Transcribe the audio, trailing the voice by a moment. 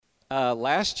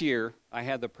Last year, I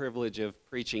had the privilege of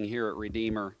preaching here at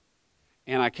Redeemer,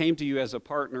 and I came to you as a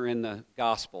partner in the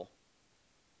gospel.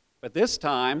 But this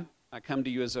time, I come to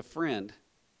you as a friend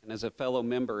and as a fellow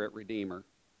member at Redeemer.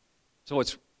 So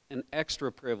it's an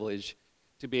extra privilege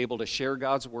to be able to share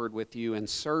God's word with you and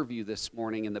serve you this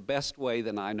morning in the best way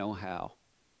that I know how.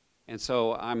 And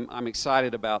so I'm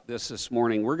excited about this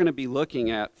morning. We're going to be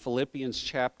looking at Philippians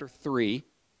chapter 3.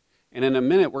 And in a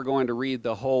minute, we're going to read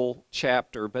the whole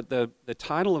chapter, but the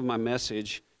title of my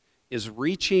message is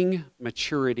Reaching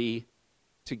Maturity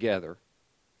Together.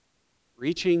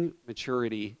 Reaching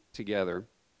Maturity Together.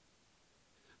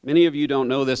 Many of you don't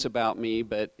know this about me,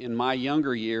 but in my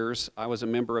younger years, I was a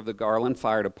member of the Garland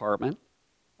Fire Department.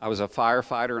 I was a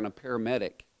firefighter and a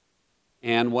paramedic.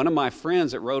 And one of my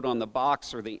friends that rode on the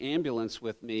box or the ambulance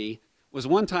with me was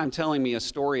one time telling me a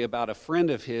story about a friend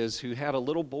of his who had a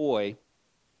little boy.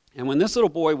 And when this little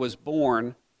boy was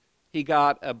born, he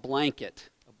got a blanket,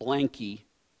 a blankie,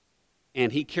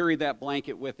 and he carried that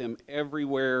blanket with him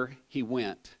everywhere he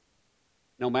went.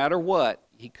 No matter what,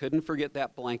 he couldn't forget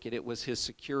that blanket. It was his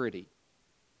security.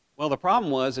 Well, the problem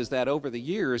was that over the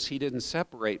years, he didn't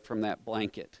separate from that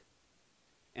blanket.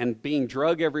 And being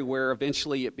drug everywhere,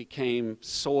 eventually it became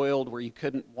soiled where you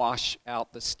couldn't wash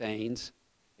out the stains.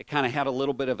 It kind of had a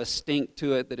little bit of a stink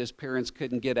to it that his parents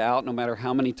couldn't get out no matter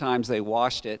how many times they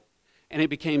washed it. And it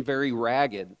became very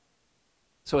ragged.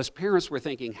 So his parents were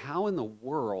thinking, how in the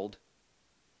world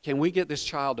can we get this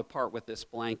child to part with this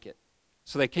blanket?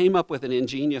 So they came up with an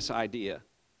ingenious idea.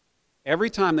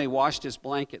 Every time they washed his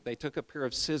blanket, they took a pair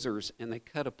of scissors and they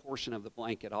cut a portion of the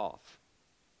blanket off.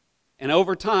 And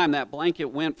over time, that blanket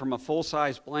went from a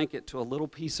full-size blanket to a little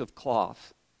piece of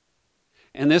cloth.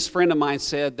 And this friend of mine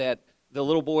said that the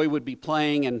little boy would be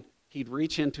playing and he'd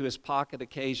reach into his pocket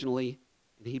occasionally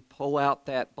and he'd pull out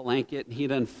that blanket and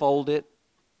he'd unfold it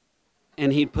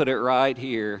and he'd put it right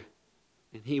here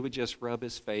and he would just rub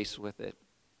his face with it.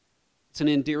 It's an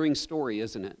endearing story,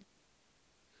 isn't it?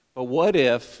 But what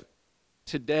if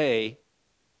today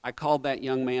I called that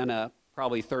young man up,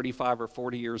 probably 35 or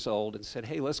 40 years old, and said,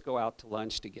 hey, let's go out to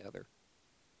lunch together.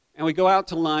 And we go out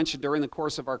to lunch, and during the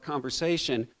course of our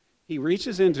conversation, he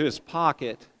reaches into his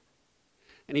pocket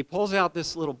and he pulls out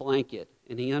this little blanket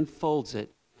and he unfolds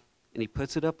it and he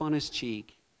puts it up on his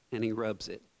cheek and he rubs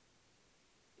it.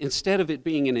 Instead of it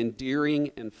being an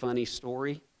endearing and funny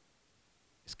story,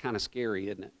 it's kind of scary,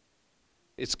 isn't it?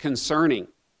 It's concerning.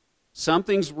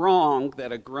 Something's wrong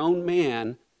that a grown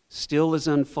man still is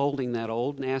unfolding that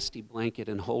old nasty blanket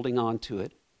and holding on to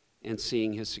it and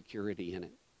seeing his security in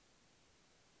it.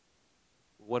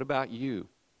 What about you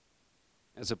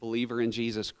as a believer in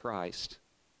Jesus Christ?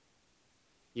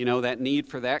 You know, that need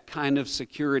for that kind of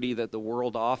security that the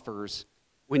world offers,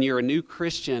 when you're a new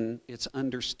Christian, it's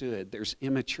understood. There's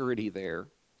immaturity there.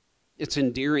 It's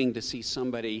endearing to see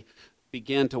somebody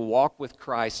begin to walk with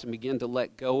Christ and begin to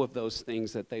let go of those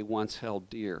things that they once held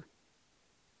dear.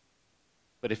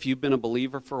 But if you've been a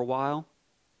believer for a while,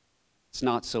 it's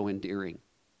not so endearing.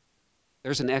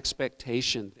 There's an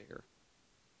expectation there.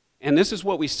 And this is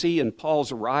what we see in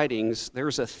Paul's writings.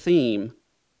 There's a theme.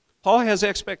 Paul has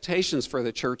expectations for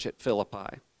the church at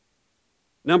Philippi.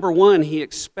 Number one, he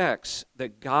expects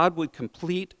that God would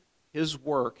complete his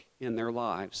work in their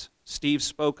lives. Steve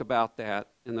spoke about that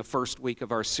in the first week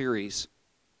of our series.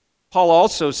 Paul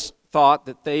also thought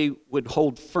that they would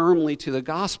hold firmly to the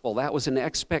gospel. That was an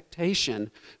expectation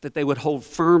that they would hold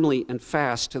firmly and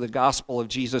fast to the gospel of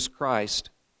Jesus Christ.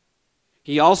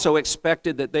 He also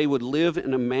expected that they would live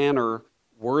in a manner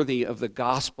worthy of the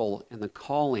gospel and the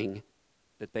calling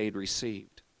that they'd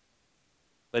received.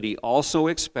 But he also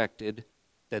expected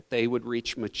that they would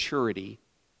reach maturity,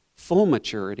 full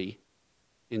maturity,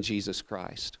 in Jesus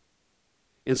Christ.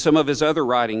 In some of his other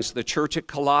writings, the church at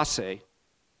Colossae,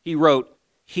 he wrote,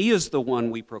 "He is the one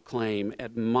we proclaim,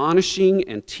 admonishing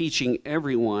and teaching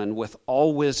everyone with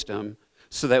all wisdom,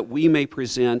 so that we may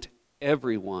present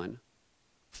everyone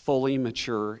fully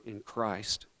mature in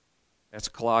Christ." That's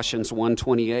Colossians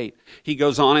 1:28. He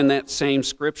goes on in that same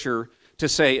scripture to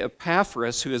say,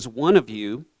 "Epaphras, who is one of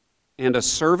you and a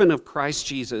servant of Christ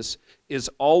Jesus,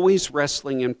 is always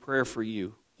wrestling in prayer for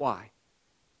you." Why?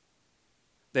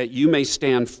 "That you may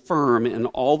stand firm in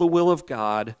all the will of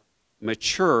God,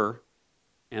 mature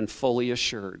and fully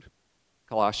assured."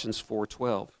 Colossians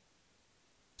 4:12.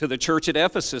 To the church at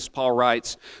Ephesus, Paul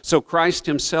writes, "So Christ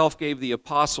himself gave the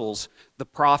apostles, the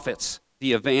prophets,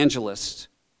 the evangelists,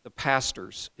 the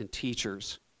pastors, and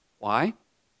teachers." Why?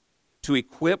 "To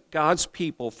equip God's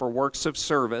people for works of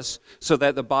service, so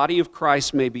that the body of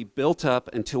Christ may be built up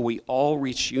until we all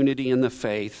reach unity in the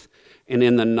faith and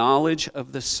in the knowledge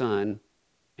of the Son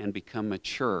and become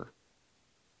mature,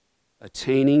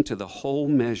 attaining to the whole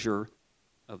measure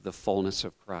of the fullness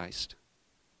of Christ.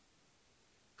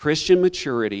 Christian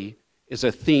maturity is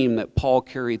a theme that Paul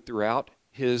carried throughout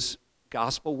his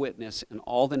gospel witness in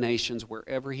all the nations.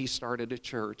 Wherever he started a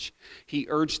church, he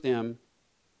urged them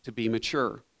to be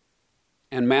mature.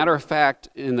 And matter of fact,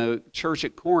 in the church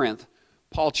at Corinth,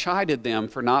 Paul chided them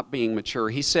for not being mature.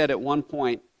 He said at one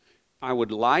point, I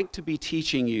would like to be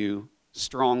teaching you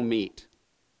strong meat.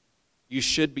 You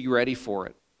should be ready for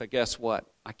it. But guess what?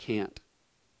 I can't.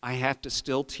 I have to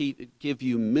still give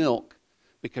you milk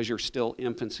because you're still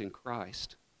infants in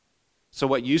Christ. So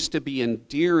what used to be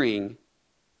endearing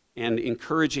and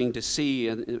encouraging to see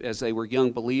as they were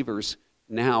young believers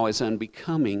now is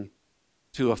unbecoming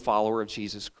to a follower of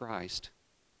Jesus Christ.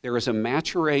 There is a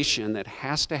maturation that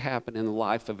has to happen in the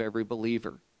life of every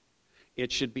believer.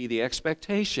 It should be the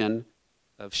expectation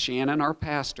of Shannon, our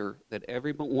pastor, that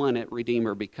everyone at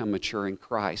Redeemer become mature in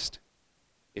Christ.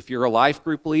 If you're a life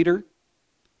group leader,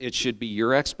 it should be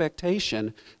your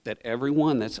expectation that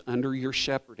everyone that's under your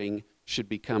shepherding should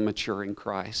become mature in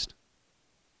Christ.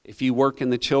 If you work in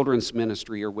the children's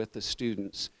ministry or with the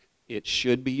students, it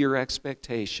should be your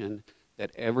expectation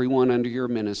that everyone under your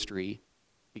ministry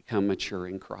become mature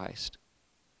in Christ.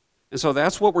 And so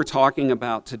that's what we're talking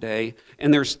about today.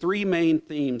 And there's three main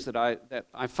themes that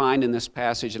I find in this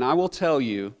passage. And I will tell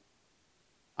you,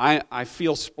 I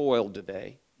feel spoiled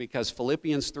today because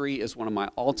Philippians 3 is one of my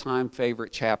all-time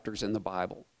favorite chapters in the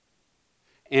Bible.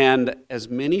 And as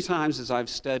many times as I've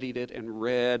studied it and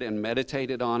read and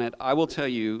meditated on it, I will tell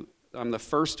you, I'm the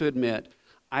first to admit,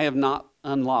 I have not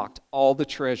unlocked all the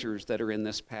treasures that are in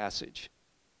this passage.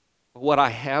 But what I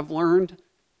have learned,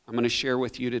 I'm going to share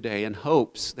with you today in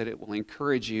hopes that it will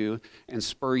encourage you and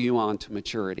spur you on to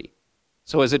maturity.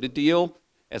 So is it a deal?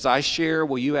 As I share,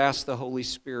 will you ask the Holy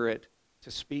Spirit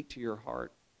to speak to your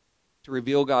heart, to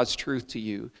reveal God's truth to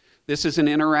you? This is an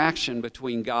interaction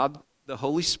between God, the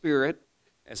Holy Spirit,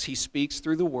 as he speaks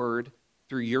through the Word,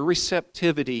 through your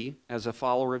receptivity as a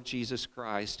follower of Jesus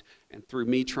Christ, and through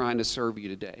me trying to serve you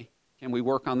today. Can we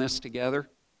work on this together?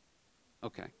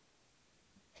 Okay.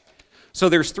 So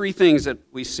there's three things that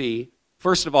we see.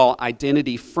 First of all,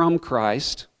 identity from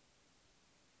Christ,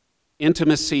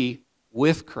 intimacy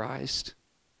with Christ,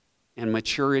 and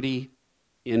maturity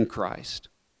in Christ.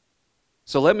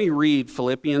 So let me read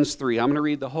Philippians 3. I'm going to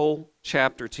read the whole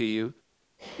chapter to you,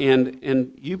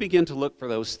 and you begin to look for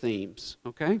those themes,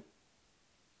 okay?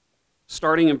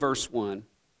 Starting in verse 1.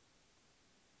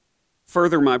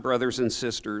 Further, my brothers and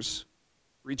sisters,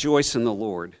 rejoice in the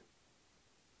Lord.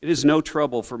 It is no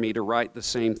trouble for me to write the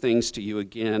same things to you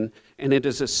again, and it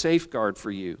is a safeguard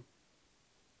for you.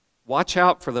 Watch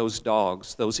out for those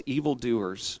dogs, those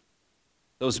evildoers,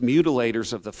 those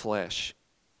mutilators of the flesh.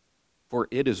 For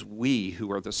it is we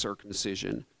who are the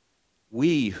circumcision,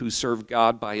 we who serve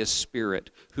God by His Spirit,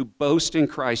 who boast in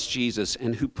Christ Jesus,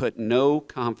 and who put no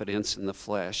confidence in the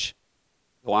flesh,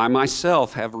 though I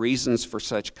myself have reasons for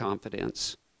such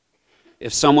confidence.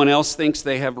 If someone else thinks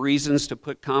they have reasons to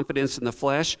put confidence in the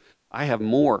flesh, I have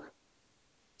more.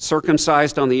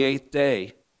 Circumcised on the 8th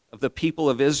day, of the people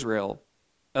of Israel,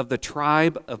 of the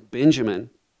tribe of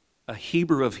Benjamin, a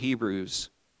Hebrew of Hebrews,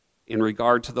 in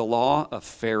regard to the law, a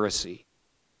Pharisee.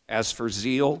 As for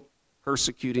zeal,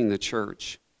 persecuting the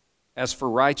church. As for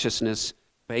righteousness,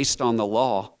 based on the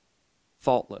law,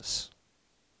 faultless.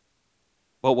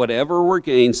 But whatever were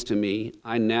gains to me,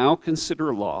 I now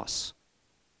consider loss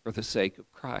for the sake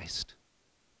of Christ.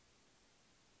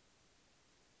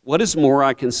 What is more,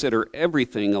 I consider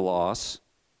everything a loss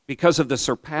because of the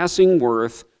surpassing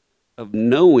worth of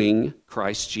knowing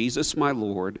Christ Jesus my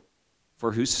Lord,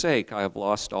 for whose sake I have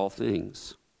lost all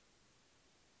things.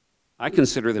 I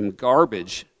consider them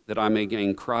garbage that I may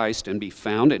gain Christ and be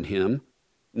found in him,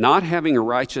 not having a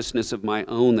righteousness of my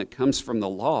own that comes from the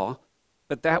law,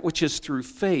 but that which is through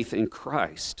faith in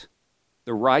Christ,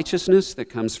 the righteousness that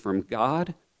comes from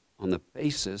God on the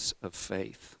basis of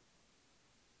faith.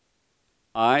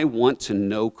 I want to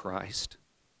know Christ.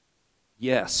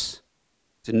 Yes,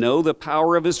 to know the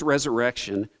power of his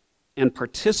resurrection and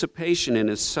participation in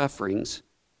his sufferings,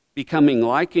 becoming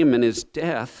like him in his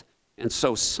death, and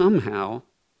so somehow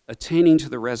attaining to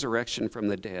the resurrection from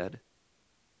the dead.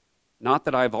 Not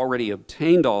that I've already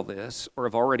obtained all this or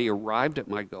have already arrived at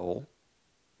my goal,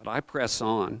 but I press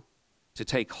on to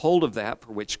take hold of that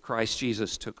for which Christ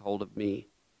Jesus took hold of me.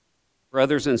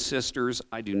 Brothers and sisters,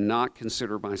 I do not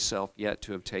consider myself yet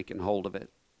to have taken hold of it.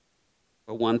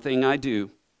 But one thing I do,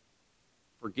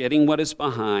 forgetting what is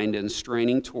behind and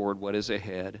straining toward what is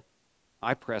ahead,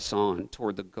 I press on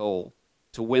toward the goal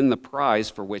to win the prize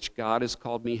for which God has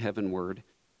called me heavenward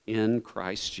in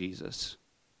Christ Jesus.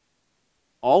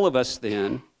 All of us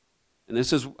then,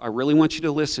 and I really want you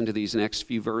to listen to these next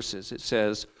few verses. It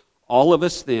says, all of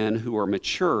us then who are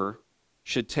mature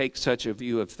should take such a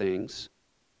view of things.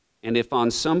 And if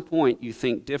on some point you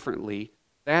think differently,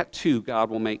 that too God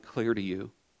will make clear to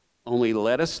you. Only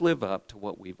let us live up to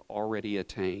what we've already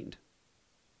attained.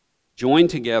 Join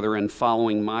together in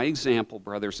following my example,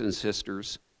 brothers and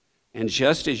sisters, and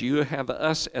just as you have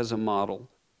us as a model,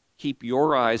 keep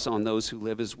your eyes on those who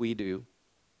live as we do.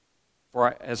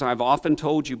 For as I've often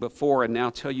told you before and now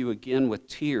tell you again with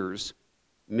tears,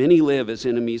 many live as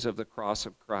enemies of the cross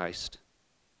of Christ.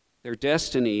 Their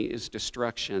destiny is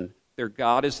destruction. Their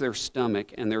God is their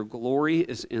stomach, and their glory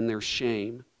is in their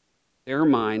shame. Their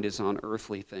mind is on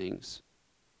earthly things.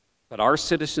 But our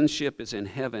citizenship is in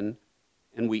heaven,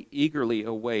 and we eagerly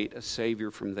await a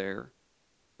Savior from there,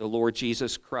 the Lord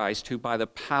Jesus Christ, who by the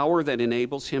power that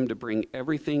enables him to bring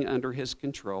everything under his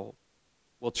control,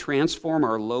 will transform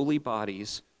our lowly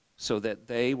bodies so that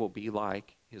they will be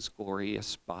like his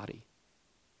glorious body.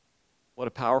 What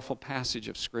a powerful passage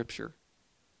of Scripture.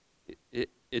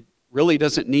 It really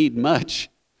doesn't need much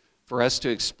for us to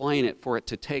explain it, for it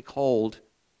to take hold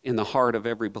in the heart of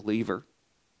every believer.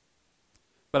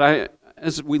 But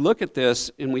as we look at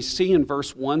this, and we see in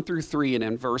verse 1 through 3 and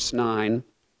in verse 9,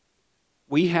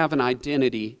 we have an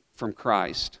identity from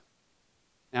Christ.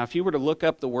 Now, if you were to look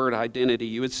up the word identity,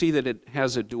 you would see that it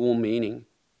has a dual meaning.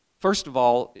 First of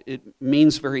all, it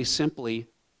means very simply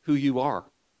who you are.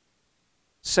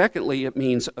 Secondly, it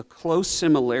means a close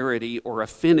similarity or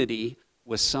affinity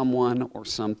with someone or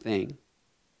something.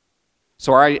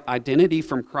 So our identity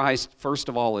from Christ, first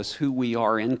of all, is who we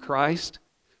are in Christ.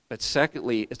 But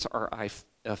secondly, it's our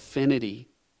affinity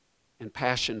and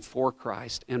passion for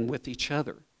Christ and with each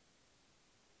other.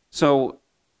 So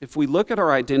if we look at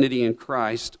our identity in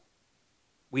Christ,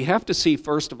 we have to see,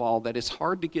 first of all, that it's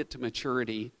hard to get to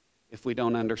maturity if we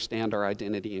don't understand our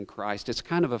identity in Christ. It's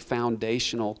kind of a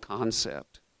foundational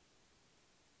concept.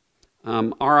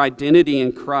 Our identity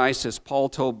in Christ, as Paul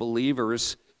told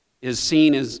believers, is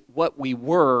seen as what we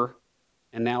were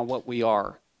and now what we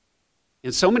are.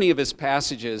 In so many of his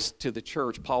passages to the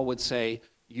church, Paul would say,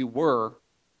 you were,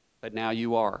 but now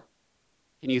you are.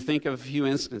 Can you think of a few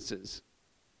instances?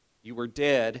 You were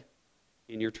dead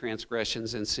in your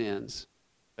transgressions and sins,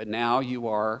 but now you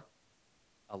are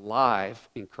alive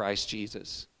in Christ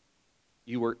Jesus.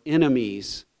 You were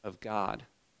enemies of God,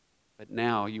 but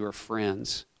now you are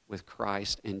friends with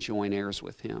Christ and joint heirs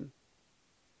with him.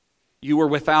 You were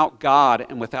without God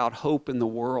and without hope in the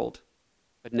world,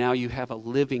 but now you have a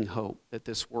living hope that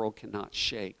this world cannot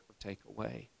shake or take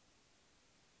away.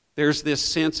 There's this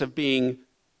sense of being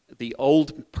the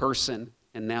old person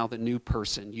and now the new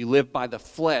person. You live by the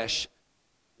flesh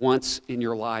once in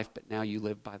your life, but now you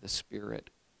live by the Spirit.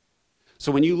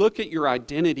 So when you look at your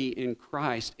identity in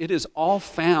Christ, it is all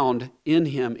found in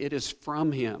him. It is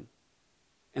from him.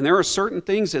 And there are certain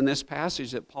things in this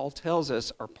passage that Paul tells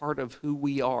us are part of who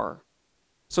we are.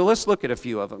 So let's look at a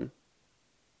few of them.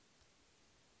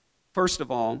 First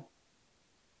of all,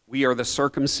 we are the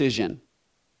circumcision.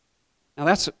 Now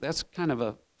that's kind of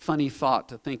a funny thought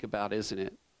to think about, isn't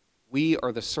it? We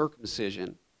are the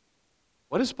circumcision.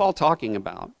 What is Paul talking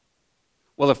about?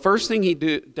 Well, the first thing he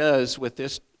does with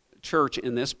this church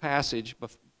in this passage,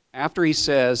 after he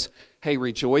says, hey,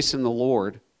 rejoice in the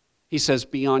Lord, he says,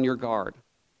 be on your guard.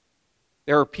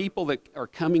 There are people that are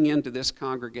coming into this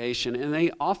congregation, and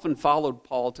they often followed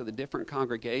Paul to the different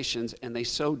congregations, and they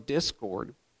sowed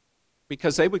discord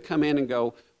because they would come in and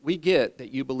go, we get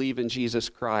that you believe in Jesus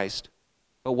Christ,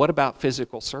 but what about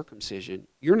physical circumcision?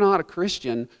 You're not a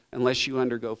Christian unless you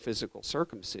undergo physical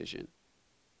circumcision.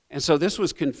 And so this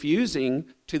was confusing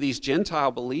to these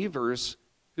Gentile believers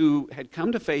who had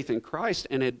come to faith in Christ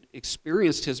and had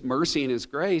experienced his mercy and his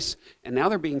grace, and now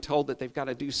they're being told that they've got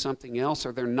to do something else,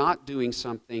 or they're not doing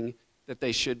something that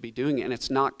they should be doing, and it's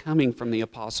not coming from the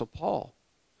Apostle Paul.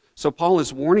 So Paul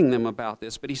is warning them about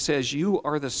this, but he says, you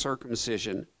are the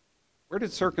circumcision. Where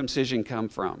did circumcision come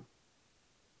from?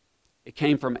 It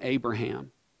came from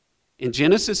Abraham. In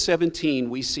Genesis 17,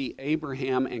 we see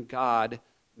Abraham and God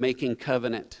making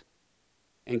covenant.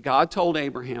 And God told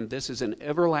Abraham, this is an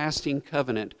everlasting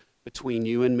covenant between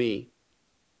you and me.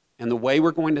 And the way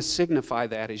we're going to signify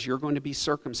that is you're going to be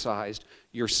circumcised,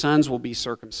 your sons will be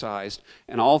circumcised,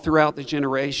 and all throughout the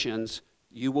generations,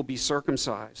 you will be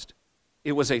circumcised.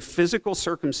 It was a physical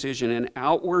circumcision, an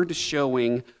outward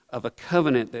showing of a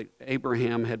covenant that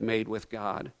Abraham had made with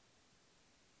God.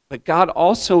 But God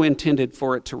also intended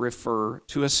for it to refer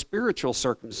to a spiritual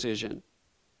circumcision.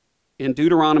 In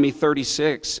Deuteronomy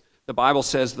 36, the Bible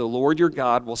says, the Lord your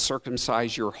God will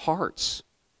circumcise your hearts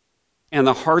and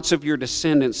the hearts of your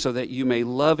descendants, so that you may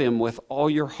love him with all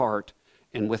your heart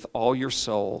and with all your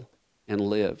soul and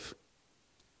live.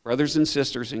 Brothers and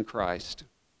sisters in Christ,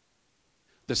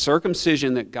 the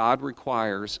circumcision that God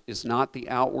requires is not the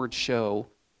outward show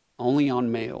only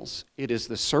on males. It is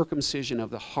the circumcision of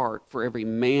the heart for every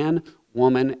man,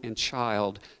 woman, and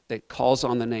child that calls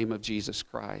on the name of Jesus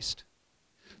Christ.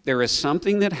 There is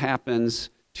something that happens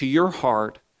to your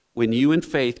heart when you in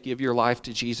faith give your life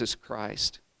to Jesus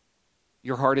Christ.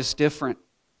 Your heart is different.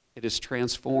 It is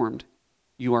transformed.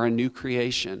 You are a new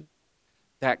creation.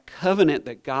 That covenant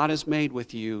that God has made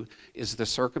with you is the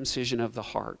circumcision of the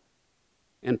heart.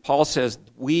 And Paul says,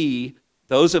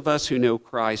 those of us who know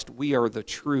Christ, we are the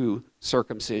true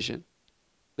circumcision.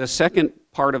 The second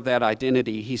part of that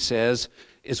identity, he says,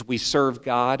 is we serve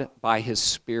God by his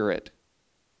Spirit.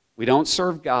 We don't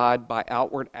serve God by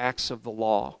outward acts of the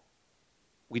law.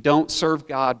 We don't serve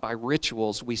God by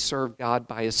rituals. We serve God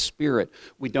by his Spirit.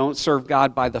 We don't serve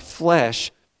God by the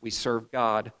flesh. We serve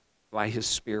God by his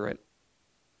Spirit.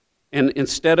 And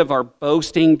instead of our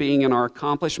boasting being in our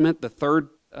accomplishment, the third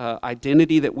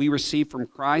identity that we receive from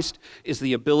Christ is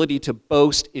the ability to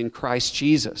boast in Christ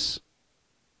Jesus,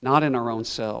 not in our own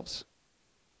selves.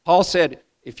 Paul said,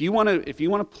 if you want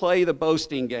to play the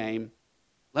boasting game,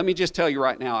 let me just tell you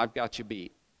right now, I've got you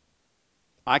beat.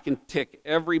 I can tick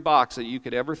every box that you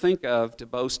could ever think of to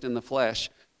boast in the flesh,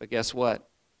 but guess what?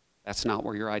 That's not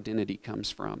where your identity comes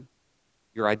from.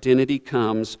 Your identity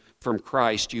comes from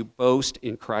Christ. You boast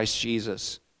in Christ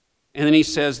Jesus. And then he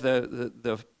says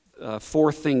the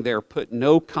fourth thing there, put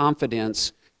no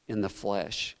confidence in the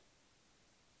flesh.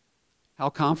 How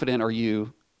confident are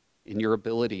you in your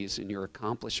abilities, in your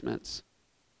accomplishments?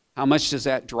 How much does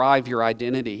that drive your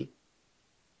identity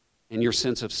and your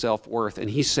sense of self-worth? And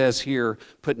he says here,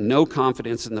 put no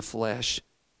confidence in the flesh.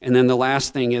 And then the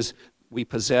last thing is we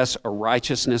possess a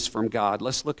righteousness from God.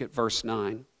 Let's look at verse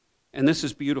 9. And this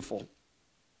is beautiful.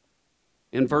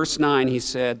 In verse 9, he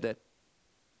said that,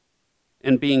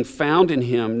 and being found in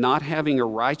him, not having a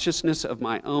righteousness of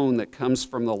my own that comes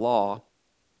from the law,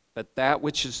 but that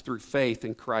which is through faith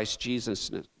in Christ Jesus,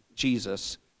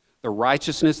 the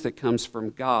righteousness that comes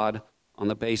from God on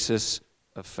the basis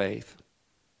of faith.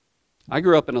 I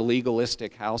grew up in a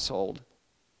legalistic household,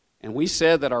 and we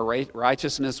said that our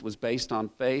righteousness was based on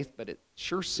faith, but it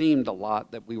sure seemed a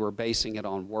lot that we were basing it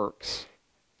on works.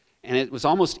 And it was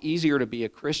almost easier to be a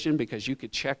Christian because you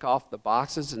could check off the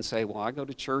boxes and say, well, I go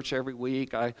to church every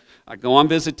week, I go on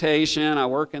visitation, I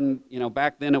work in,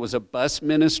 back then it was a bus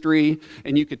ministry,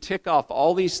 and you could tick off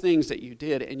all these things that you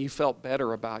did, and you felt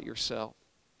better about yourself.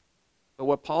 But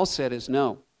what Paul said is,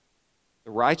 no,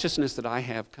 the righteousness that I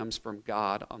have comes from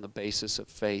God on the basis of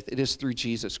faith. It is through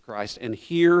Jesus Christ. And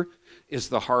here is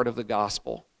the heart of the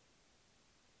gospel.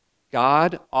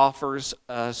 God offers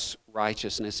us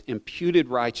righteousness, imputed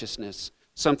righteousness,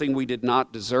 something we did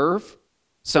not deserve,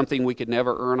 something we could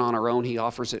never earn on our own. He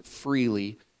offers it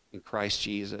freely in Christ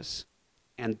Jesus.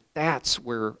 And that's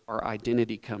where our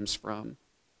identity comes from,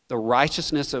 the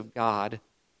righteousness of God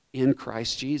in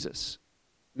Christ Jesus.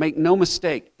 Make no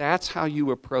mistake, that's how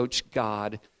you approach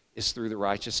God, is through the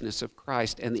righteousness of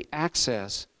Christ and the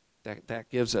access that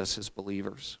gives us as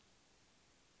believers.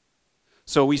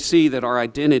 So we see that our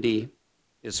identity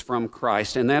is from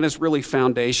Christ, and that is really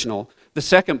foundational. The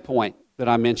second point that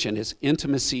I mentioned is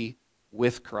intimacy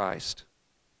with Christ.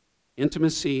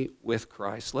 Intimacy with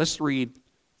Christ. Let's read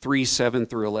 3:7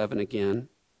 through 11 again.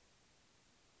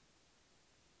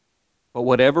 But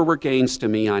whatever were gains to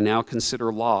me, I now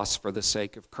consider loss for the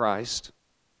sake of Christ.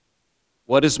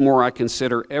 What is more, I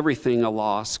consider everything a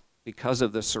loss because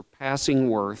of the surpassing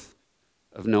worth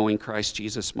of knowing Christ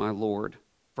Jesus my Lord,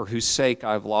 for whose sake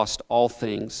I have lost all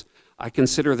things. I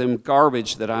consider them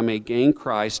garbage that I may gain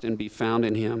Christ and be found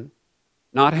in him,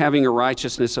 not having a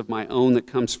righteousness of my own that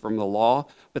comes from the law,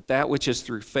 but that which is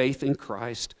through faith in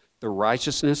Christ, the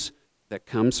righteousness that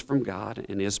comes from God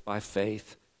and is by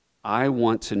faith. I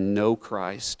want to know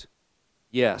Christ.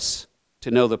 Yes,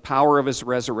 to know the power of his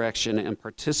resurrection and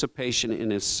participation in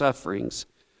his sufferings,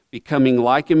 becoming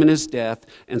like him in his death,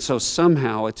 and so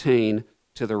somehow attain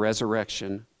to the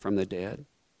resurrection from the dead.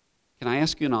 Can I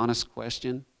ask you an honest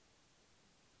question?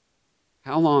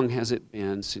 How long has it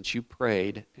been since you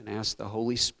prayed and asked the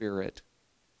Holy Spirit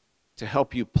to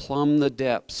help you plumb the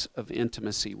depths of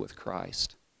intimacy with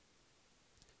Christ?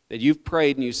 That you've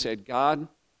prayed and you said, God,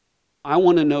 I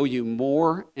want to know you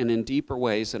more and in deeper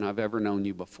ways than I've ever known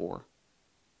you before.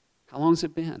 How long has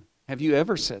it been? Have you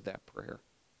ever said that prayer?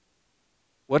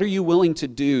 What are you willing to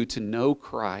do to know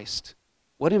Christ?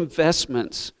 What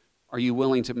investments are you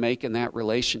willing to make in that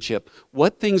relationship?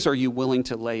 What things are you willing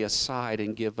to lay aside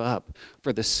and give up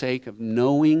for the sake of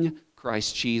knowing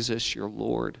Christ Jesus, your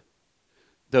Lord?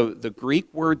 The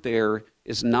Greek word there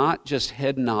is not just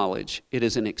head knowledge. It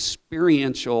is an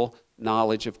experiential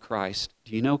knowledge of Christ.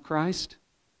 Do you know Christ?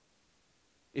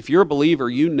 If you're a believer,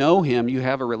 you know him, you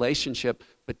have a relationship,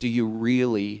 but do you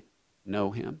really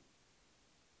know him?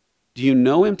 Do you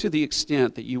know him to the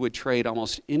extent that you would trade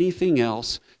almost anything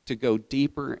else to go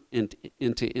deeper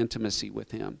into intimacy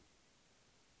with him?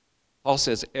 Paul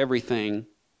says everything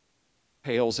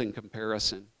pales in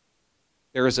comparison.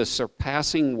 There is a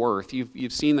surpassing worth.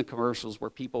 You've seen the commercials where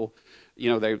people,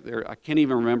 I can't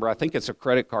even remember, I think it's a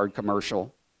credit card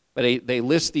commercial, but they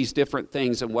list these different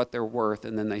things and what they're worth,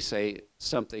 and then they say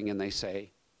something and they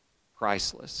say,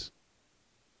 priceless.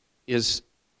 Is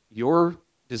your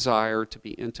desire to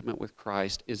be intimate with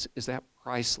Christ, is that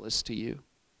priceless to you?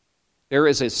 There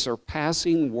is a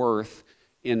surpassing worth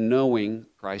in knowing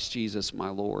Christ Jesus, my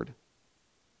Lord.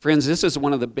 Friends, this is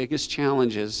one of the biggest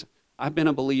challenges. I've been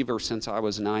a believer since I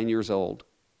was 9 years old.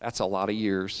 That's a lot of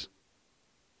years.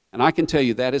 And I can tell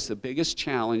you that is the biggest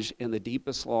challenge and the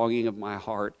deepest longing of my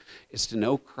heart is to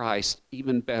know Christ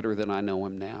even better than I know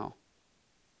him now.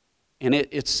 And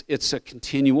it's a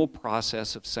continual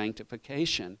process of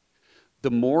sanctification. The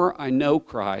more I know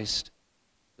Christ,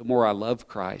 the more I love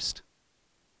Christ.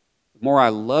 The more I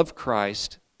love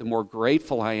Christ, the more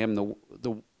grateful I am,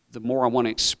 the more I want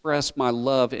to express my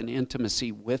love and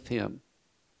intimacy with him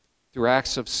through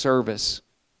acts of service,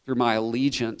 through my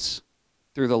allegiance,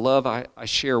 through the love I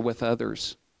share with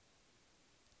others.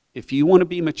 If you want to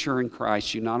be mature in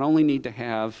Christ, you not only need to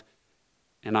have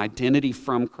an identity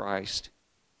from Christ,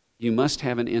 you must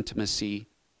have an intimacy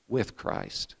with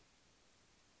Christ.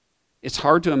 It's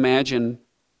hard to imagine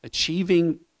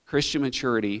achieving Christian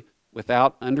maturity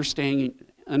without understanding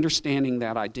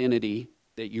that identity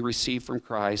that you receive from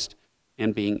Christ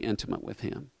and being intimate with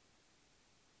him.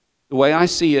 The way I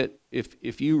see it,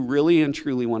 if you really and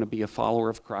truly want to be a follower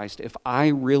of Christ, if I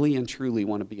really and truly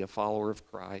want to be a follower of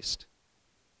Christ,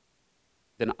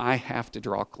 then I have to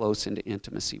draw close into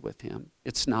intimacy with him.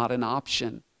 It's not an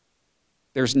option.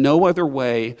 There's no other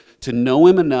way to know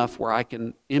him enough where I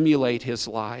can emulate his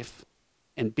life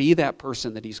and be that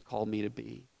person that he's called me to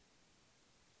be.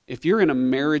 If you're in a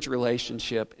marriage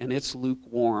relationship and it's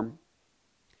lukewarm,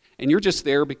 and you're just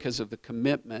there because of the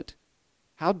commitment,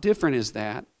 how different is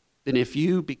that than if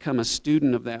you become a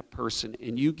student of that person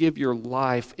and you give your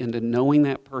life into knowing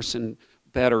that person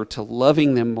better, to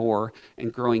loving them more,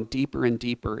 and growing deeper and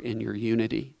deeper in your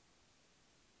unity?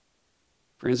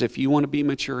 Friends, if you want to be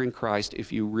mature in Christ,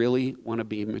 if you really want to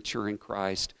be mature in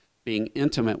Christ, being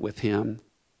intimate with him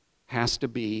has to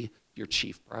be your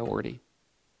chief priority.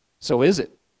 So is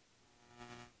it?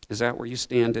 Is that where you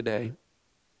stand today?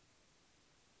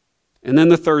 And then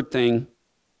the third thing,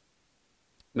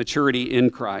 maturity in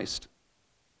Christ.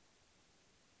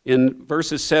 In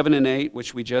verses 7 and 8,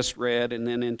 which we just read, and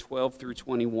then in 12 through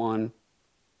 21,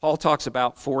 Paul talks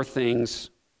about four things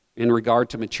in regard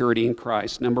to maturity in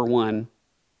Christ. Number one,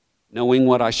 knowing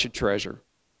what I should treasure.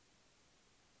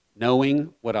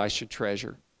 Knowing what I should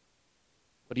treasure.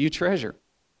 What do you treasure?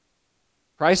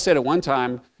 Christ said at one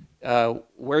time,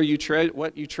 what you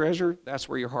treasure, that's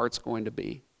where your heart's going to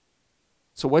be.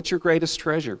 So what's your greatest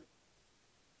treasure?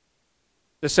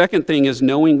 The second thing is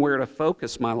knowing where to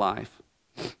focus my life.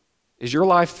 Is your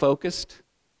life focused?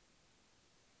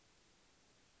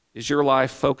 Is your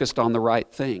life focused on the right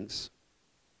things?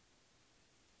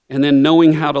 And then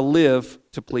knowing how to live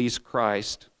to please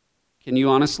Christ. Can I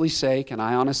honestly say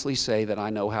that I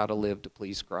know how to live to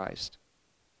please Christ?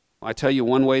 Well, I tell you,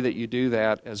 one way that you do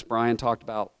that, as Brian talked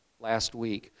about last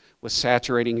week, was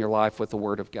saturating your life with the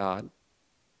Word of God.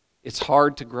 It's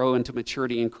hard to grow into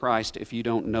maturity in Christ if you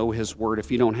don't know his Word,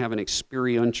 if you don't have an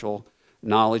experiential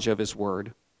knowledge of his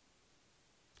Word.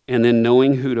 And then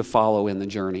knowing who to follow in the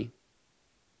journey.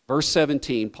 Verse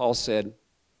 17, Paul said,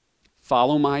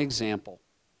 follow my example.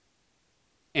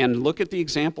 And look at the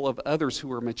example of others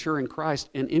who are mature in Christ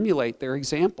and emulate their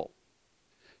example.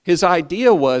 His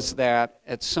idea was that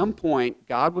at some point,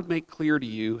 God would make clear to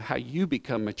you how you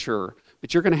become mature.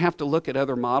 But you're going to have to look at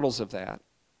other models of that.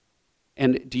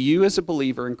 And do you, as a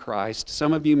believer in Christ,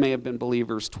 some of you may have been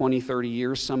believers 20, 30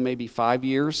 years, some maybe 5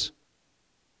 years.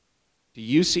 Do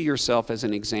you see yourself as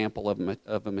an example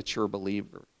of a mature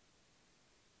believer?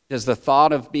 Does the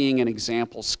thought of being an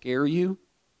example scare you,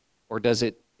 or does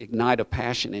it ignite a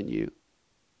passion in you?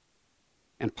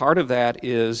 And part of that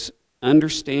is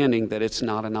understanding that it's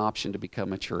not an option to become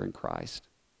mature in Christ.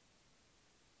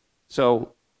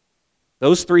 So,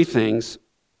 those three things,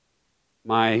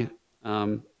 my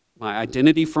my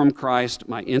identity from Christ,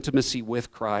 my intimacy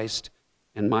with Christ,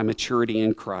 and my maturity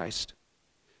in Christ.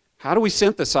 How do we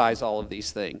synthesize all of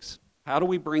these things? How do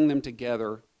we bring them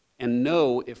together and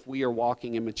know if we are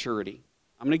walking in maturity?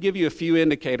 I'm going to give you a few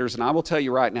indicators, and I will tell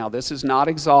you right now, this is not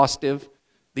exhaustive.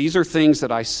 These are things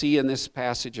that I see in this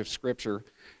passage of Scripture.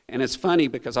 And it's funny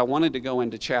because I wanted to go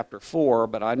into chapter 4,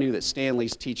 but I knew that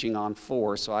Stanley's teaching on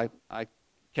 4, so I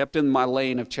kept in my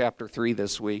lane of chapter 3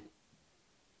 this week.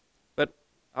 But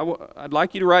I'd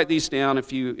like you to write these down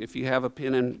if you have a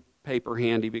pen and paper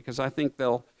handy, because I think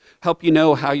they'll help you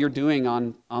know how you're doing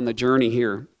on the journey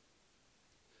here.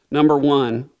 Number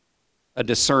 1, a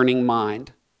discerning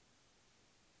mind.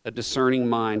 A discerning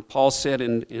mind. Paul said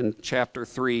in chapter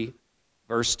 3,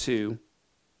 verse 2,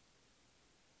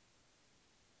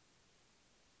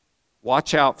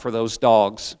 watch out for those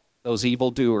dogs, those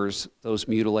evildoers, those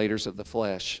mutilators of the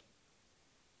flesh.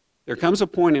 There comes a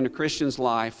point in a Christian's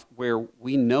life where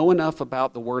we know enough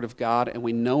about the Word of God and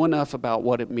we know enough about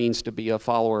what it means to be a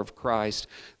follower of Christ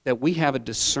that we have a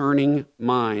discerning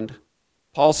mind.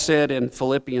 Paul said in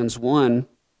Philippians 1,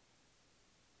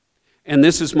 and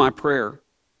this is my prayer,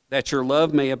 that your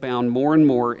love may abound more and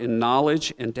more in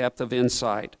knowledge and depth of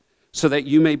insight, so that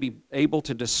you may be able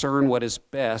to discern what is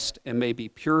best and may be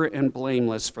pure and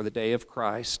blameless for the day of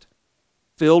Christ,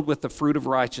 filled with the fruit of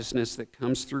righteousness that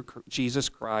comes through Jesus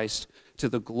Christ to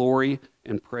the glory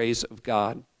and praise of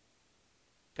God.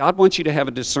 God wants you to have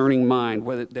a discerning mind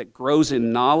that grows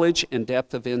in knowledge and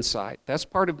depth of insight. That's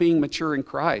part of being mature in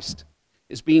Christ,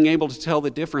 is being able to tell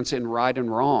the difference in right and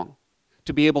wrong,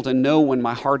 to be able to know when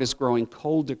my heart is growing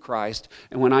cold to Christ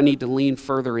and when I need to lean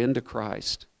further into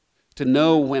Christ, to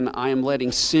know when I am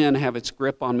letting sin have its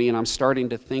grip on me and I'm starting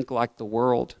to think like the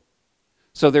world.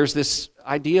 So there's this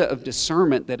idea of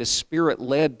discernment that is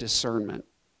Spirit-led discernment.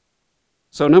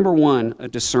 So number 1, a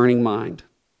discerning mind.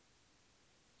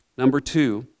 Number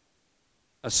 2,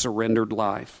 a surrendered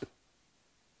life.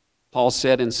 Paul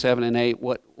said in 7 and 8,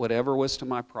 whatever was to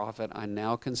my profit, I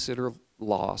now consider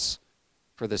loss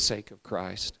for the sake of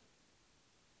Christ.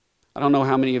 I don't know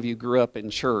how many of you grew up in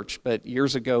church, but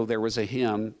years ago there was a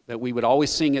hymn that we would always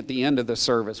sing at the end of the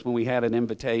service when we had an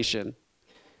invitation.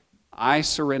 I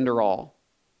surrender all.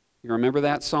 You remember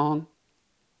that song?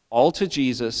 All to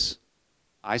Jesus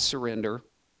I surrender.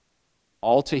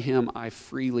 All to Him I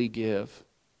freely give.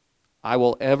 I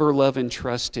will ever love and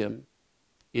trust Him.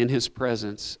 In His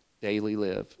presence daily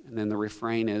live. And then the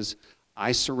refrain is,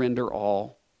 I surrender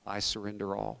all. I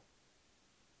surrender all.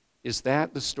 Is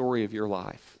that the story of your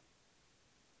life?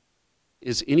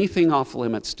 Is anything off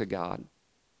limits to God?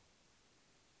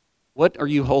 What are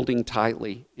you holding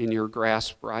tightly in your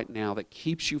grasp right now that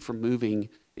keeps you from moving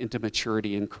into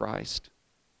maturity in Christ?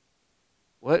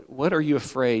 What are you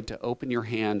afraid to open your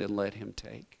hand and let Him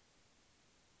take?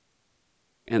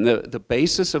 And the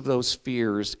basis of those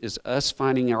fears is us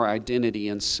finding our identity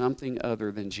in something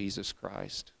other than Jesus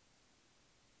Christ.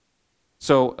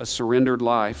 So, a surrendered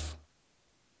life.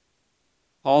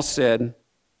 Paul said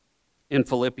in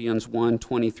Philippians 1,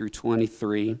 20 through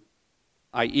 23,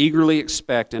 I eagerly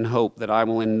expect and hope that I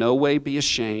will in no way be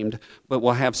ashamed, but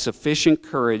will have sufficient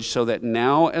courage so that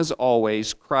now, as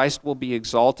always, Christ will be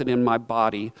exalted in my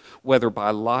body, whether by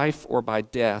life or by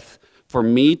death. For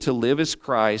me to live is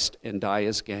Christ and die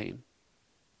is gain.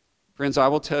 Friends, I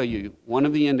will tell you, one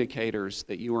of the indicators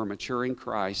that you are mature in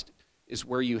Christ is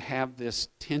where you have this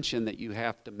tension that you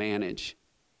have to manage.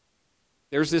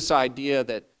 There's this idea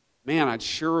that, man, I'd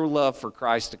sure love for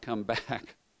Christ to come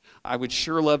back. I would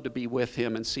sure love to be with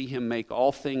Him and see Him make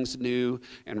all things new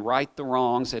and right the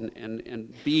wrongs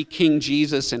and be King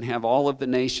Jesus and have all of the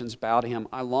nations bow to Him.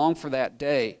 I long for that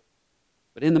day.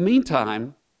 But in the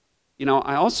meantime,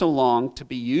 I also long to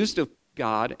be used of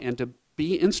God and to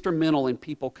be instrumental in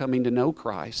people coming to know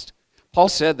Christ. Paul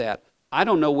said that. I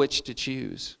don't know which to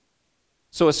choose.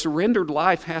 So a surrendered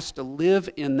life has to live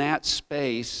in that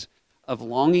space of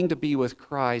longing to be with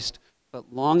Christ,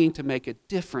 but longing to make a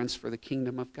difference for the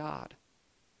kingdom of God.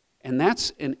 And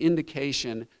that's an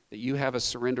indication that you have a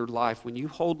surrendered life. When you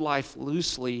hold life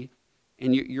loosely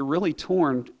and you're really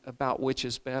torn about which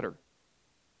is better.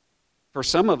 For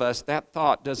some of us, that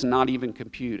thought does not even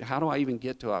compute. How do I even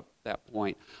get to that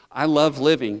point? I love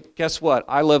living. Guess what?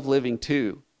 I love living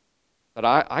too. But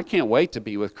I can't wait to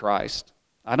be with Christ.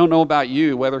 I don't know about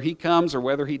you, whether He comes or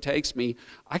whether He takes me.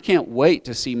 I can't wait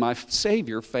to see my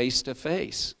Savior face to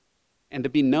face and to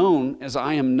be known as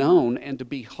I am known and to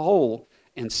be whole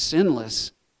and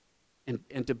sinless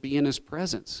and to be in His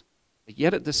presence. But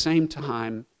yet at the same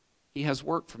time, He has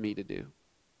work for me to do.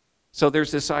 So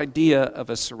there's this idea of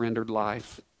a surrendered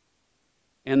life.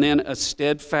 And then a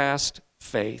steadfast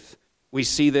faith. We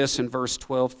see this in verse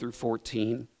 12 through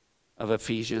 14 of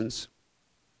Ephesians.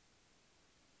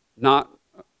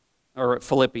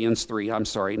 Philippians 3, I'm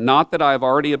sorry. Not that I have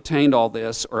already obtained all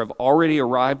this or have already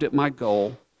arrived at my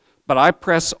goal, but I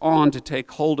press on to take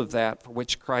hold of that for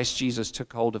which Christ Jesus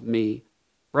took hold of me.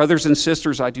 Brothers and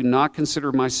sisters, I do not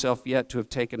consider myself yet to have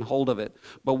taken hold of it.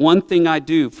 But one thing I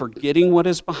do, forgetting what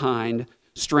is behind,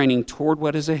 straining toward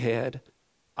what is ahead,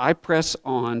 I press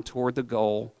on toward the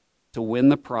goal to win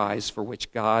the prize for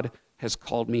which God has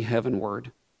called me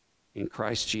heavenward in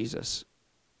Christ Jesus.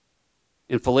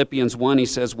 In Philippians 1, he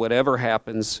says, whatever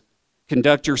happens,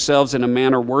 conduct yourselves in a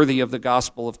manner worthy of the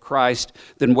gospel of Christ.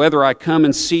 Then whether I come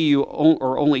and see you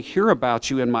or only hear about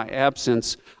you in my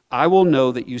absence, I will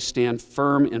know that you stand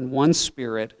firm in one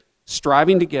spirit,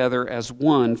 striving together as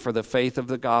one for the faith of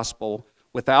the gospel,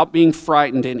 without being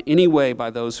frightened in any way by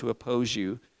those who oppose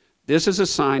you. This is a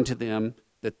sign to them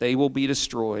that they will be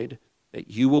destroyed,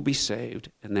 that you will be saved,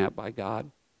 and that by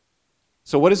God.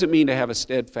 So what does it mean to have a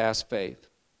steadfast faith?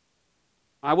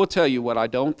 I will tell you what I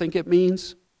don't think it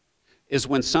means is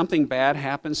when something bad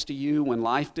happens to you, when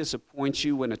life disappoints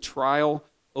you, when a trial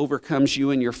overcomes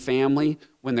you and your family,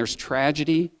 when there's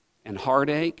tragedy and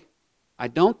heartache. I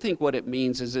don't think what it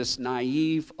means is this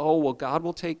naive, oh, well, God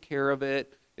will take care of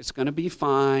it. It's going to be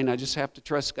fine. I just have to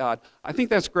trust God. I think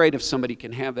that's great if somebody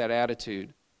can have that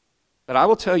attitude. But I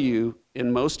will tell you,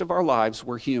 in most of our lives,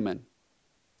 we're human.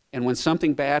 And when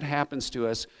something bad happens to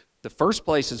us, the first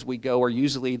places we go are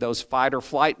usually those fight or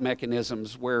flight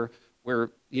mechanisms where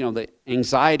the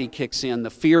anxiety kicks in, the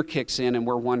fear kicks in, and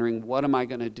we're wondering, what am I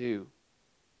going to do?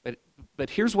 But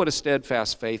here's what a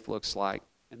steadfast faith looks like.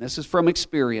 And this is from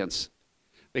experience.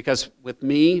 Because with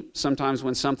me, sometimes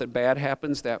when something bad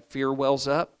happens, that fear wells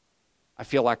up. I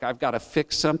feel like I've got to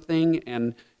fix something,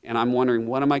 and I'm wondering,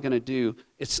 what am I going to do?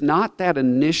 It's not that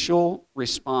initial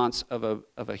response of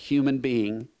a human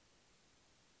being.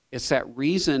 It's that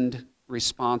reasoned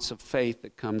response of faith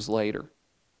that comes later.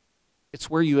 It's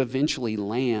where you eventually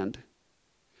land.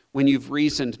 When you've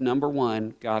reasoned, number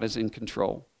one, God is in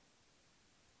control.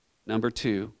 Number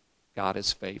two, God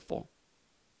is faithful.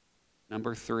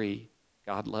 Number three,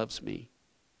 God loves me.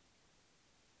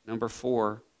 Number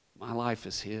four, my life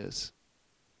is His.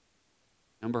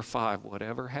 Number five,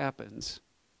 whatever happens,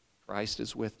 Christ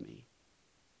is with me.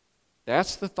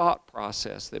 That's the thought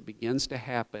process that begins to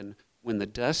happen when the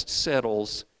dust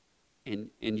settles and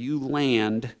you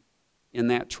land in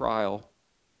that trial.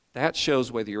 That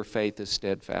shows whether your faith is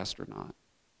steadfast or not.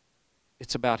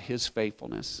 It's about His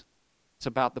faithfulness. It's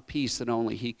about the peace that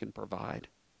only He can provide.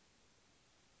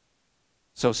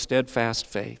 So steadfast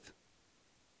faith.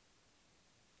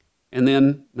 And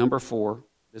then number four,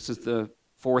 this is the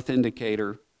fourth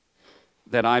indicator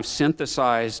that I've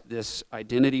synthesized this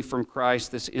identity from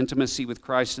Christ, this intimacy with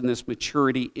Christ, and this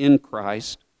maturity in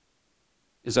Christ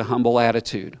is a humble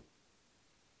attitude.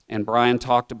 And Brian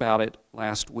talked about it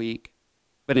last week.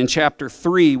 But in chapter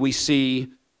 3, we see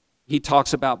he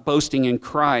talks about boasting in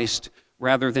Christ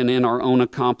rather than in our own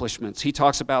accomplishments. He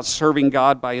talks about serving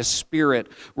God by His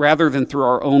Spirit rather than through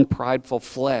our own prideful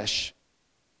flesh.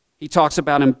 He talks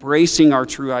about embracing our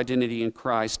true identity in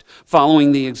Christ,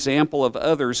 following the example of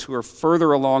others who are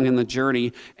further along in the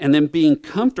journey, and then being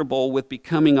comfortable with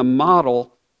becoming a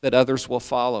model that others will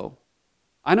follow.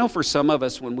 I know for some of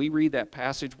us, when we read that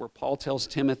passage where Paul tells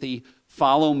Timothy,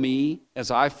 follow me as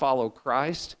I follow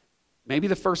Christ, maybe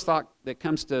the first thought that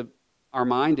comes to our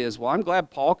mind is, well, I'm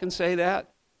glad Paul can say that,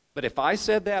 but if I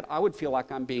said that, I would feel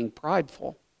like I'm being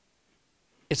prideful.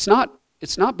 It's not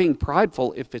being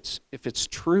prideful if it's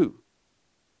true.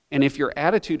 And if your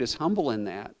attitude is humble in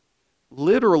that,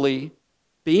 literally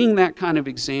being that kind of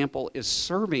example is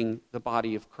serving the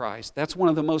body of Christ. That's one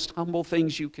of the most humble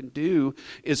things you can do,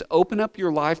 is open up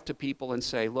your life to people and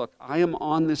say, look, I am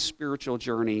on this spiritual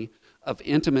journey of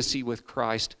intimacy with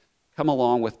Christ. Come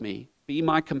along with me. Be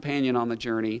my companion on the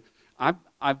journey.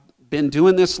 I've been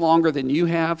doing this longer than you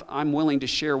have. I'm willing to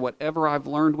share whatever I've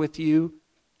learned with you.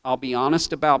 I'll be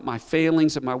honest about my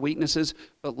failings and my weaknesses,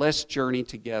 but let's journey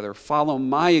together. Follow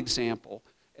my example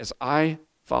as I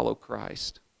follow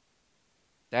Christ.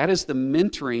 That is the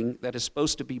mentoring that is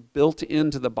supposed to be built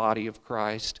into the body of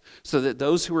Christ, so that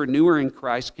those who are newer in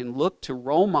Christ can look to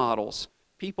role models,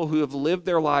 people who have lived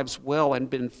their lives well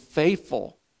and been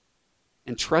faithful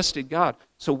and trusted God,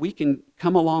 so we can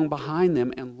come along behind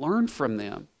them and learn from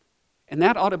them. And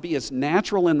that ought to be as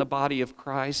natural in the body of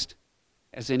Christ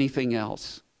as anything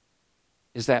else,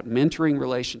 is that mentoring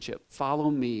relationship. Follow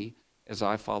me as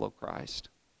I follow Christ.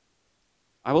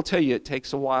 I will tell you, it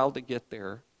takes a while to get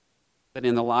there. But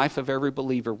in the life of every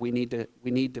believer, we need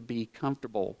to be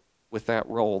comfortable with that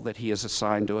role that He has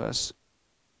assigned to us.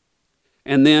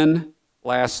 And then,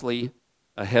 lastly,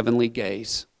 a heavenly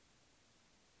gaze.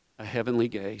 A heavenly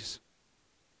gaze.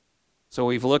 So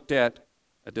we've looked at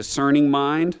a discerning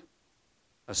mind,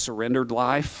 a surrendered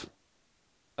life,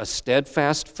 a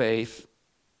steadfast faith,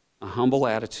 a humble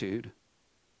attitude,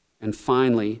 and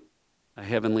finally, a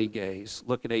heavenly gaze.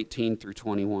 Look at 18 through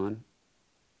 21.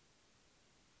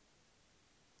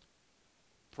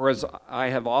 For as I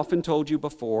have often told you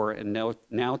before, and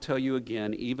now tell you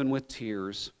again, even with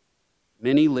tears,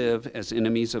 many live as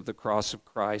enemies of the cross of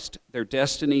Christ. Their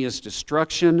destiny is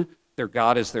destruction, their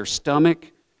God is their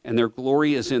stomach, and their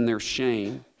glory is in their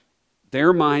shame.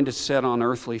 Their mind is set on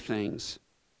earthly things,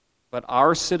 but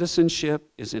our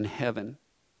citizenship is in heaven.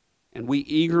 And we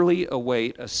eagerly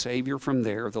await a Savior from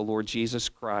there, the Lord Jesus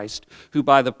Christ, who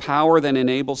by the power that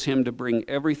enables him to bring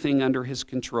everything under his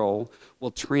control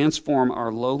will transform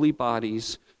our lowly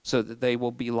bodies so that they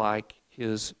will be like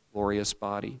his glorious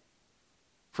body.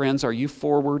 Friends, are you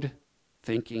forward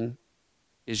thinking?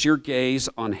 Is your gaze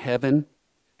on heaven?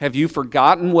 Have you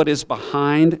forgotten what is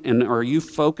behind, and are you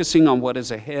focusing on what is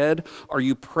ahead? Are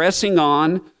you pressing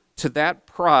on to that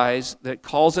prize that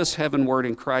calls us heavenward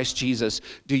in Christ Jesus?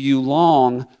 Do you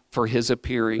long for his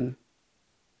appearing?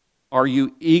 Are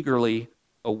you eagerly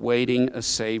awaiting a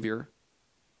Savior?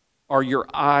 Are your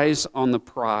eyes on the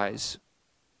prize,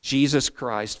 Jesus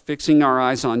Christ, fixing our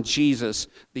eyes on Jesus,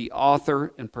 the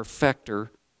author and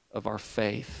perfecter of our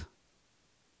faith?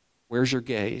 Where's your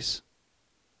gaze?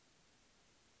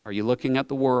 Are you looking at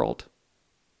the world?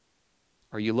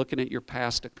 Are you looking at your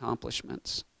past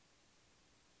accomplishments?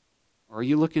 Or are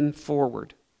you looking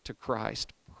forward to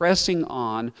Christ, pressing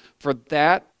on for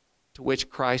that to which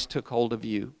Christ took hold of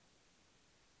you?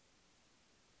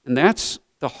 And that's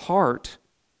the heart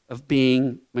of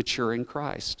being mature in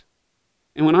Christ.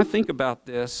 And when I think about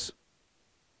this,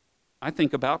 I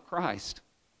think about Christ.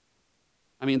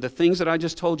 I mean, the things that I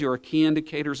just told you are key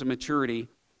indicators of maturity: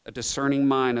 a discerning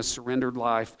mind, a surrendered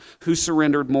life. Who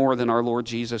surrendered more than our Lord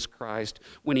Jesus Christ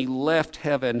when he left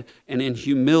heaven and in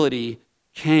humility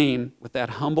came with that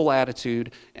humble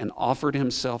attitude and offered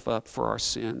himself up for our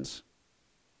sins?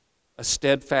 A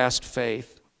steadfast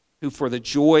faith, who for the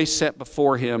joy set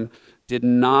before him did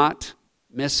not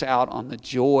miss out on the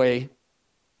joy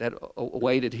that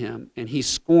awaited him. And he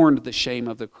scorned the shame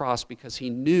of the cross because he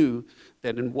knew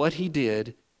that in what he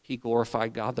did, he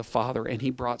glorified God the Father, and he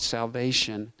brought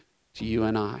salvation to you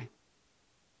and I.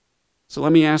 So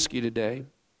let me ask you today,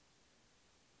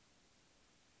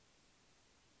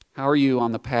 how are you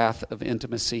on the path of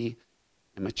intimacy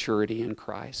and maturity in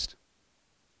Christ?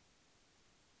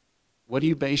 What do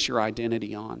you base your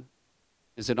identity on?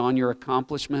 Is it on your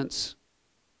accomplishments?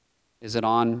 Is it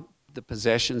on the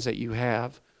possessions that you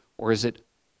have? Or is it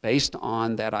based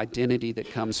on that identity that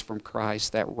comes from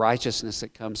Christ, that righteousness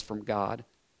that comes from God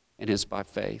and is by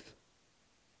faith?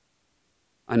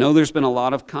 I know there's been a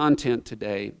lot of content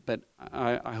today, but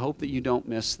I hope that you don't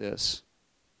miss this.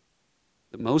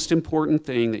 The most important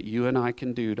thing that you and I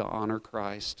can do to honor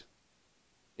Christ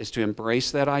is to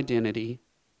embrace that identity,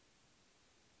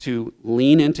 to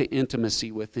lean into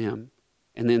intimacy with him,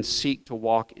 and then seek to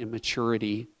walk in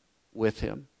maturity with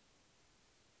him.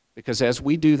 Because as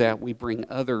we do that, we bring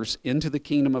others into the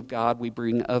kingdom of God, we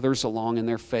bring others along in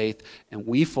their faith, and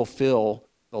we fulfill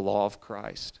the law of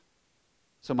Christ.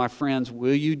 So my friends,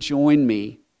 will you join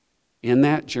me in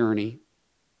that journey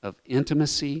of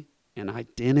intimacy and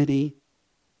identity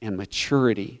and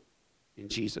maturity in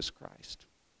Jesus Christ?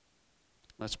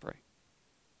 Let's pray.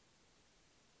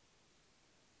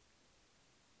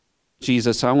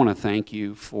 Jesus, I want to thank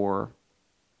you for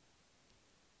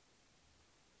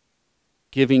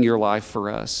giving your life for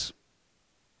us,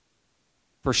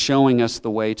 for showing us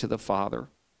the way to the Father,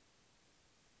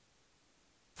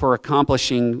 for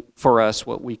accomplishing for us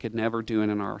what we could never do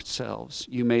in ourselves.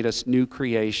 You made us new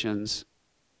creations,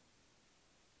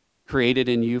 created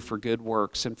in you for good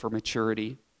works and for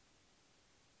maturity.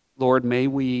 Lord, may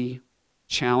we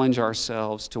challenge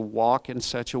ourselves to walk in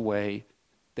such a way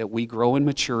that we grow in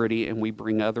maturity and we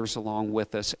bring others along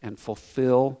with us and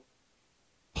fulfill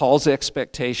Paul's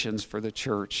expectations for the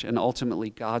church and ultimately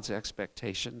God's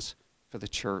expectations for the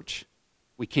church.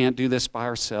 We can't do this by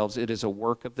ourselves. It is a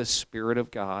work of the Spirit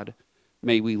of God.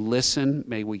 May we listen,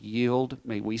 may we yield,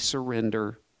 may we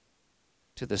surrender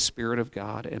to the Spirit of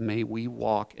God, and may we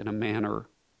walk in a manner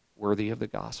worthy of the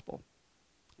gospel.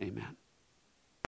 Amen.